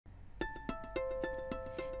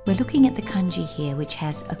We're looking at the kanji here, which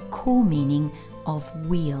has a core meaning of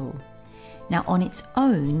wheel. Now on its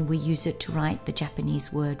own, we use it to write the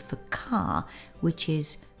Japanese word for car, which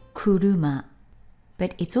is kuruma.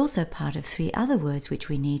 But it's also part of three other words which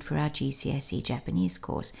we need for our GCSE Japanese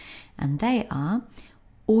course, and they are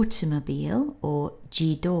automobile or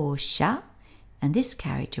jidosha, and this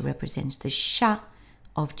character represents the sha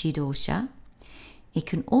of jidosha. It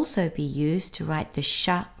can also be used to write the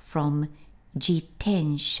sha from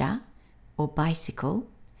jitensha or bicycle,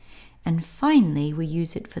 and finally we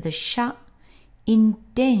use it for the sha in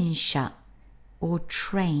densha or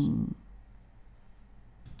train.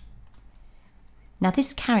 Now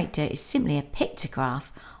this character is simply a pictograph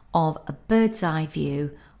of a bird's eye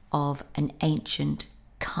view of an ancient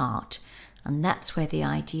cart, and that's where the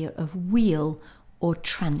idea of wheel or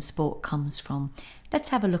transport comes from. Let's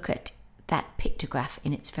have a look at that pictograph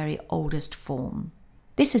in its very oldest form.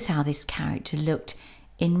 This is how this character looked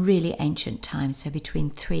in really ancient times, so between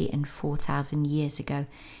 3,000 and 4,000 years ago.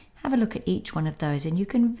 Have a look at each one of those and you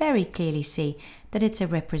can very clearly see that it's a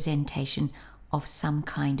representation of some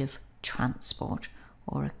kind of transport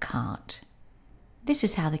or a cart. This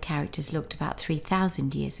is how the characters looked about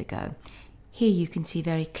 3,000 years ago. Here you can see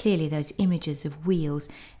very clearly those images of wheels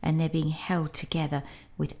and they're being held together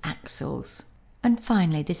with axles. And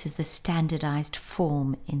finally, this is the standardized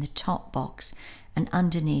form in the top box, and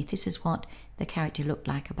underneath this is what the character looked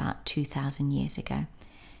like about 2,000 years ago.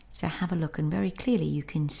 So have a look and very clearly you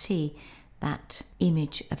can see that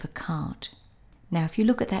image of a cart. Now if you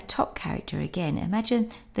look at that top character again, imagine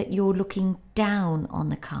that you're looking down on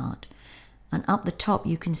the cart, and up the top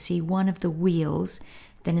you can see one of the wheels,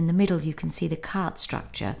 then in the middle you can see the cart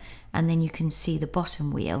structure, and then you can see the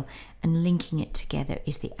bottom wheel, and linking it together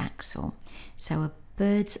is the axle. So a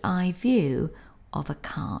bird's eye view of a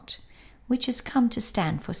cart, which has come to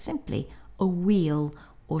stand for simply a wheel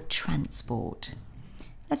or transport.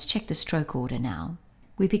 Let's check the stroke order now.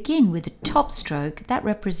 We begin with the top stroke that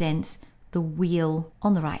represents the wheel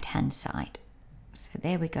on the right hand side. So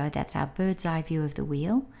there we go, that's our bird's eye view of the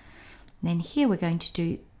wheel. Then here we're going to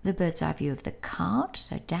do the bird's eye view of the cart,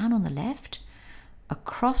 so down on the left,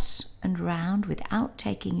 across and round without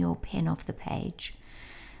taking your pen off the page.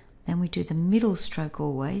 Then we do the middle stroke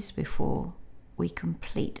always before we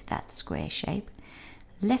complete that square shape,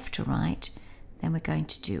 left to right. Then we're going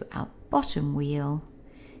to do our bottom wheel,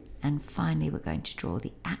 and finally we're going to draw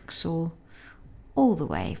the axle all the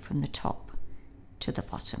way from the top to the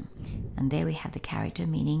bottom. And there we have the character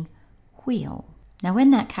meaning wheel. Now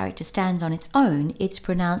when that character stands on its own, it's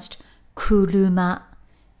pronounced kuruma,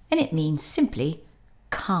 and it means simply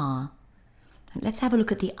car. And let's have a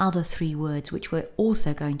look at the other three words which we're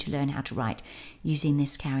also going to learn how to write using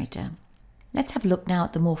this character. Let's have a look now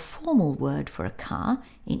at the more formal word for a car.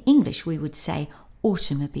 In English we would say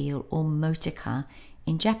automobile or motor car.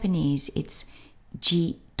 In Japanese it's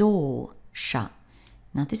jidosha.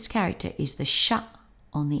 Now this character is the sha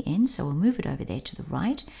on the end, so we'll move it over there to the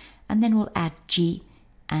right, and then we'll add ji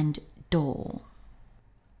and do.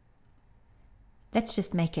 Let's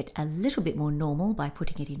just make it a little bit more normal by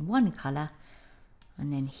putting it in one color.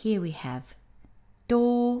 And then here we have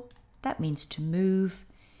do, that means to move,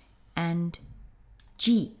 and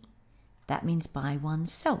ji, that means by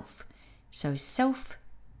oneself. So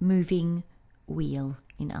self-moving wheel,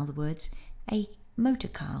 in other words, a motor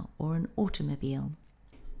car or an automobile.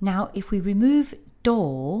 Now if we remove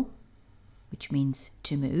do, which means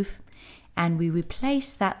to move, and we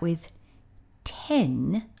replace that with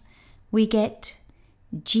ten, we get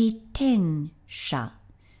jitensha,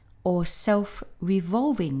 or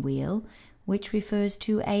self-revolving wheel, which refers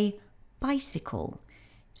to a bicycle.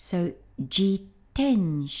 So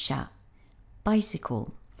jitensha,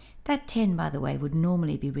 bicycle. That 10, by the way, would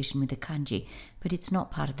normally be written with a kanji, but it's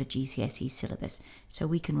not part of the GCSE syllabus, so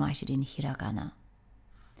we can write it in hiragana.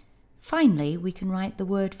 Finally, we can write the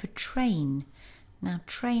word for train. Now,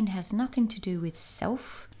 train has nothing to do with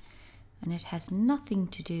self, and it has nothing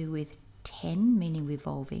to do with 10, meaning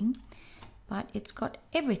revolving, but it's got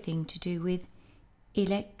everything to do with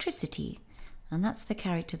electricity. And that's the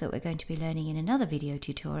character that we're going to be learning in another video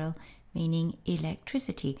tutorial, meaning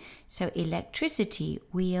electricity. So electricity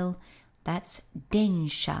wheel, that's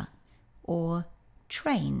densha, or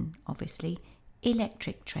train, obviously,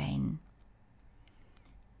 electric train.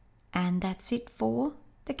 And that's it for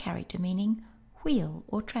the character meaning wheel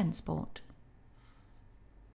or transport.